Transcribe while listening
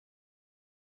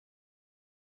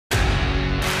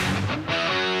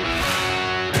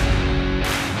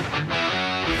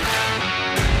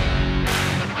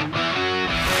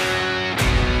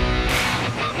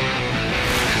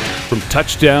From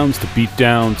touchdowns to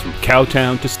beatdowns, from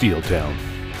Cowtown to Steeltown,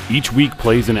 each week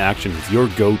Plays in Action is your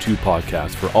go-to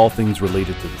podcast for all things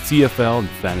related to the CFL and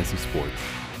fantasy sports.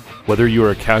 Whether you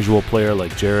are a casual player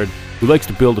like Jared, who likes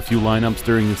to build a few lineups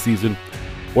during the season,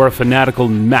 or a fanatical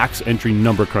max entry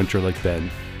number cruncher like Ben,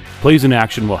 Plays in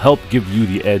Action will help give you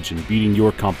the edge in beating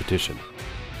your competition,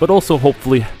 but also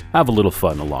hopefully have a little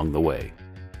fun along the way.